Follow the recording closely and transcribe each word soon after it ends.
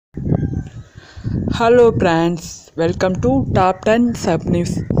Hello friends, welcome to top 10 sub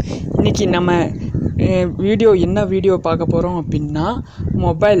news. இன்றைக்கி நம்ம என்ன வீடியோ பார்க்க போகிறோம் அப்படின்னா,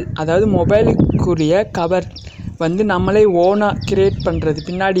 மொபைலுக்குரிய கவர் வந்து நம்மளே ஓனாக க்ரியேட் பண்ணுறது,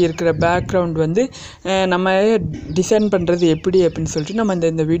 பின்னாடி இருக்கிற பேக்ரவுண்ட் வந்து நம்ம டிசைன் பண்ணுறது எப்படி அப்படின்னு சொல்லிட்டு நம்ம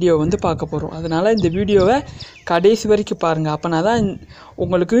இந்த வீடியோ வந்து பார்க்க போகிறோம். அதனால் இந்த வீடியோவை கடைசி வரைக்கும் பாருங்கள், அப்போனா தான்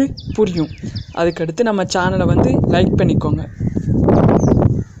உங்களுக்கு புரியும். அதுக்கடுத்து நம்ம சேனலை வந்து லைக் பண்ணிக்கோங்க.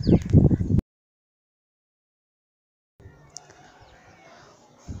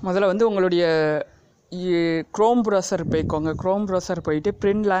 முதல்ல வந்து உங்களுடைய க்ரோம் ப்ரௌசர் போய்க்கோங்க. க்ரோம் ப்ரௌசர் போயிட்டு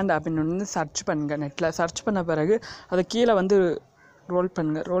பிரிண்ட்லேண்ட் அப்படின்னு வந்து சர்ச் பண்ணுங்கள். நெட்டில் சர்ச் பண்ண பிறகு அதை கீழே வந்து ரோல்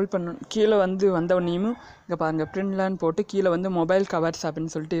பண்ணுங்கள். கீழே வந்து வந்தவனையும் இங்கே பாருங்கள், பிரிண்ட்லேண்ட் போட்டு கீழே வந்து மொபைல் கவர்ஸ்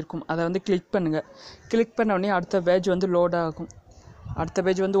அப்படின்னு சொல்லிட்டு இருக்கும். அதை வந்து கிளிக் பண்ணுங்கள். கிளிக் பண்ண உடனே அடுத்த பேஜ் வந்து லோட் ஆகும். அடுத்த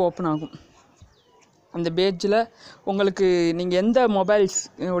பேஜ் வந்து ஓப்பன் ஆகும். அந்த பேஜில் உங்களுக்கு நீங்கள் எந்த மொபைல்ஸ்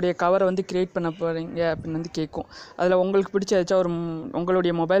உடைய கவரை வந்து க்ரியேட் பண்ண போகிறீங்க அப்படின்னு வந்து கேட்கும். அதில் உங்களுக்கு பிடிச்ச ஏதாச்சும்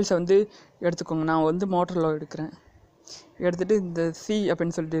உங்களுடைய மொபைல்ஸை வந்து எடுத்துக்கோங்க. நான் வந்து மோட்டரில் எடுக்கிறேன். எடுத்துகிட்டு இந்த சி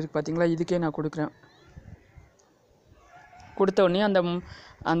அப்படின்னு சொல்லிட்டு இருக்குது பார்த்தீங்களா, இதுக்கே நான் கொடுக்குறேன். கொடுத்த உடனே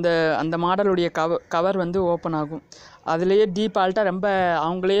அந்த அந்த மாடலுடைய கவர் வந்து ஓப்பன் ஆகும். அதுலேயே டீஃபால்ட்டாக ரொம்ப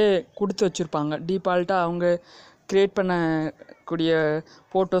அவங்களே கொடுத்து வச்சுருப்பாங்க. டீஃபால்ட்டாக அவங்க க்ரியேட் பண்ணக்கூடிய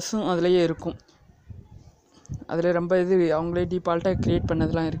ஃபோட்டோஸும் அதுலேயே இருக்கும். அதில் ரொம்ப அவங்களே டீஃபால்ட்டாக க்ரியேட்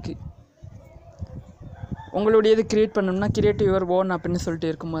பண்ணதெல்லாம் இருக்குது. உங்களுடைய க்ரியேட் பண்ணணும்னா கிரியேட் யுவர் ஓன் அப்படின்னு சொல்லிட்டு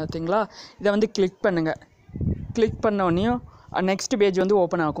இருக்கும் பார்த்தீங்களா, இதை வந்து கிளிக் பண்ணுங்கள். கிளிக் பண்ணோடனையும் நெக்ஸ்ட் பேஜ் வந்து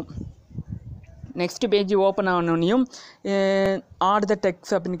ஓப்பன் ஆகும். நெக்ஸ்ட் பேஜ் ஓப்பன் ஆனோடனையும் ஆட் த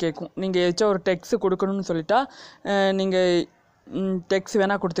டெக்ஸ்ட் அப்படின்னு கேட்கும். நீங்கள் ஏதாச்சும் ஒரு டெக்ஸ்ட் கொடுக்கணும்னு சொல்லிட்டா நீங்கள் டெக்ஸ்ட்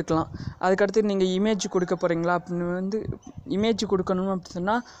வேணால் கொடுத்துக்கலாம். அதுக்கடுத்து நீங்கள் இமேஜ் கொடுக்க போகிறீங்களா அப்படின்னு வந்து இமேஜ் கொடுக்கணும் அப்படின்னு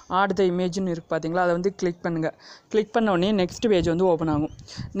சொன்னால் ஆட் த இமேஜ்னு இருக்குது பார்த்தீங்களா, அதை வந்து கிளிக் பண்ணுங்கள். கிளிக் பண்ண உடனே நெக்ஸ்ட் பேஜ் வந்து ஓப்பன் ஆகும்.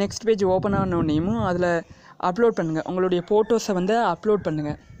 நெக்ஸ்ட் பேஜ் ஓப்பன் ஆனோடனையும் அதில் அப்லோட் பண்ணுங்கள். உங்களுடைய ஃபோட்டோஸை வந்து அப்லோட்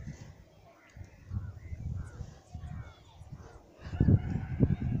பண்ணுங்கள்.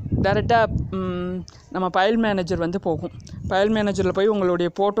 டேரெக்டாக நம்ம ஃபைல் மேனேஜர் வந்து போகும். ஃபைல் மேனேஜரில் போய்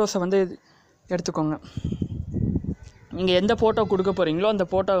உங்களுடைய ஃபோட்டோஸை வந்து எடுத்துக்கோங்க. நீங்கள் எந்த ஃபோட்டோ கொடுக்க போகிறீங்களோ அந்த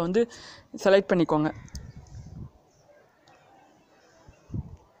ஃபோட்டோவை வந்து செலக்ட் பண்ணிக்கோங்க.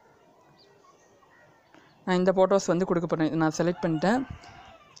 நான் இந்த ஃபோட்டோஸ் வந்து கொடுக்க போகிறேன். நான் செலக்ட் பண்ணிட்டேன்.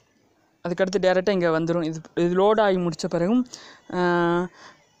 அதுக்கடுத்து டேரெக்டாக இங்கே வந்துடும். இது லோட் ஆகி முடித்த பிறகும்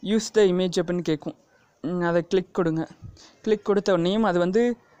யூஸ் த இமேஜ் அப்படின்னு கேட்கும். அதை கிளிக் கொடுங்க. கிளிக் கொடுத்த உடனேயும் அது வந்து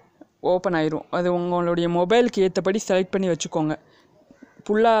ஓப்பன் ஆயிரும். அது உங்களுடைய மொபைலுக்கு ஏற்றபடி செலக்ட் பண்ணி வச்சுக்கோங்க.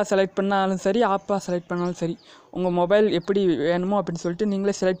 ஃபுல்லாக செலக்ட் பண்ணாலும் சரி, ஆப்பாக செலக்ட் பண்ணாலும் சரி, உங்கள் மொபைல் எப்படி வேணுமோ அப்படின்னு சொல்லிட்டு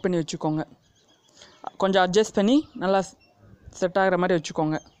நீங்களே செலக்ட் பண்ணி வச்சுக்கோங்க. கொஞ்சம் அட்ஜஸ்ட் பண்ணி நல்லா செட் ஆகிற மாதிரி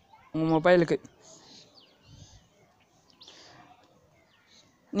வச்சுக்கோங்க உங்கள் மொபைலுக்கு.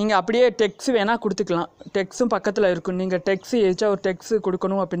 நீங்கள் அப்படியே டெக்ஸ்ட் வேணால் கொடுத்துக்கலாம். டெக்ஸ்ட்டும் பக்கத்தில் இருக்கும். நீங்கள் டெக்ஸ்ட் ஏதாச்சும் ஒரு டெக்ஸ்ட்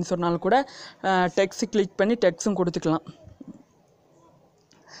கொடுக்கணும் அப்படின்னு சொன்னாலும் கூட டெக்ஸ்ட் கிளிக் பண்ணி டெக்ஸ்ட்டும் கொடுத்துக்கலாம்.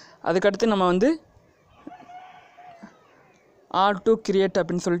 அதுக்கடுத்து நம்ம வந்து ஆல் டு கிரியேட்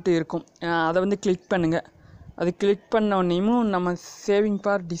அப்படின்னு சொல்லிட்டு இருக்கும். அதை வந்து கிளிக் பண்ணுங்கள். அது கிளிக் பண்ண உடனேயும் நம்ம சேவிங்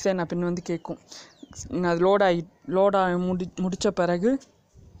ஃபார் டிசைன் அப்படின்னு வந்து கேட்கும். அது லோட் ஆகி முடித்த பிறகு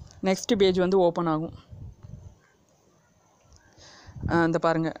நெக்ஸ்ட் பேஜ் வந்து ஓப்பன் ஆகும். அந்த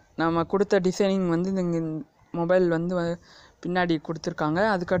பாருங்கள், நம்ம கொடுத்த டிசைனிங் வந்து இந்த மொபைல் வந்து பின்னாடி கொடுத்துருக்காங்க.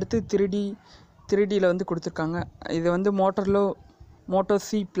 அதுக்கடுத்து 3Dயில் வந்து கொடுத்துருக்காங்க. இது வந்து மோட்டோ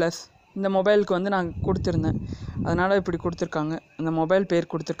C+ இந்த மொபைலுக்கு வந்து நான் கொடுத்துருந்தேன். அதனால் இப்படி கொடுத்துருக்காங்க. அந்த மொபைல் பேர்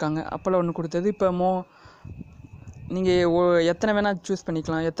கொடுத்துருக்காங்க. அப்போல்லாம் ஒன்று கொடுத்தது. இப்போ நீங்கள் எத்தனை வேணால் சூஸ்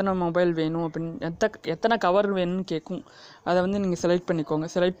பண்ணிக்கலாம். எத்தனை மொபைல் வேணும் அப்படின்னு எத்தனை கவர் வேணும்னு கேட்கும். அதை வந்து நீங்கள் செலக்ட் பண்ணிக்கோங்க.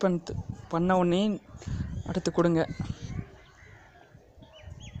 செலக்ட் பண்ண உடனே அடுத்து கொடுங்க.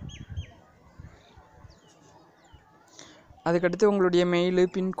 அதுக்கடுத்து உங்களுடைய mail,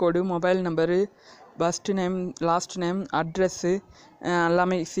 pincode, mobile number, first name, last name, address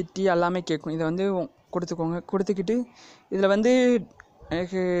எல்லாமே, சிட்டி எல்லாமே கேட்கும். இதை வந்து கொடுத்துக்கோங்க. கொடுத்துக்கிட்டு இதில் வந்து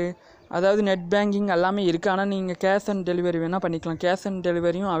அதாவது நெட் பேங்கிங் எல்லாமே இருக்குது. ஆனால் நீங்கள் கேஷ் ஆன் டெலிவரி வேணால் பண்ணிக்கலாம். கேஷ் ஆன்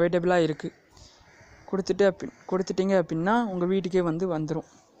டெலிவரியும் அவைலபிளாக இருக்குது. கொடுத்துட்டீங்க அப்படின்னா உங்கள் வீட்டுக்கே வந்து வந்துடும்.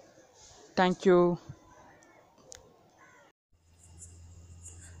 தேங்க்யூ.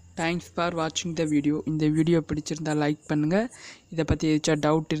 தேங்க்ஸ் ஃபார் வாட்சிங் த வீடியோ. இந்த வீடியோ பிடிச்சிருந்தால் லைக் பண்ணுங்கள். இதை பற்றி ஏதாச்சும்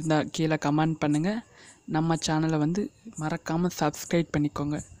டவுட் இருந்தால் கீழே கமெண்ட் பண்ணுங்கள். நம்ம சேனலை வந்து மறக்காமல் சப்ஸ்கிரைப்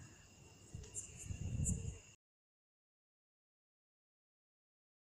பண்ணிக்கோங்க.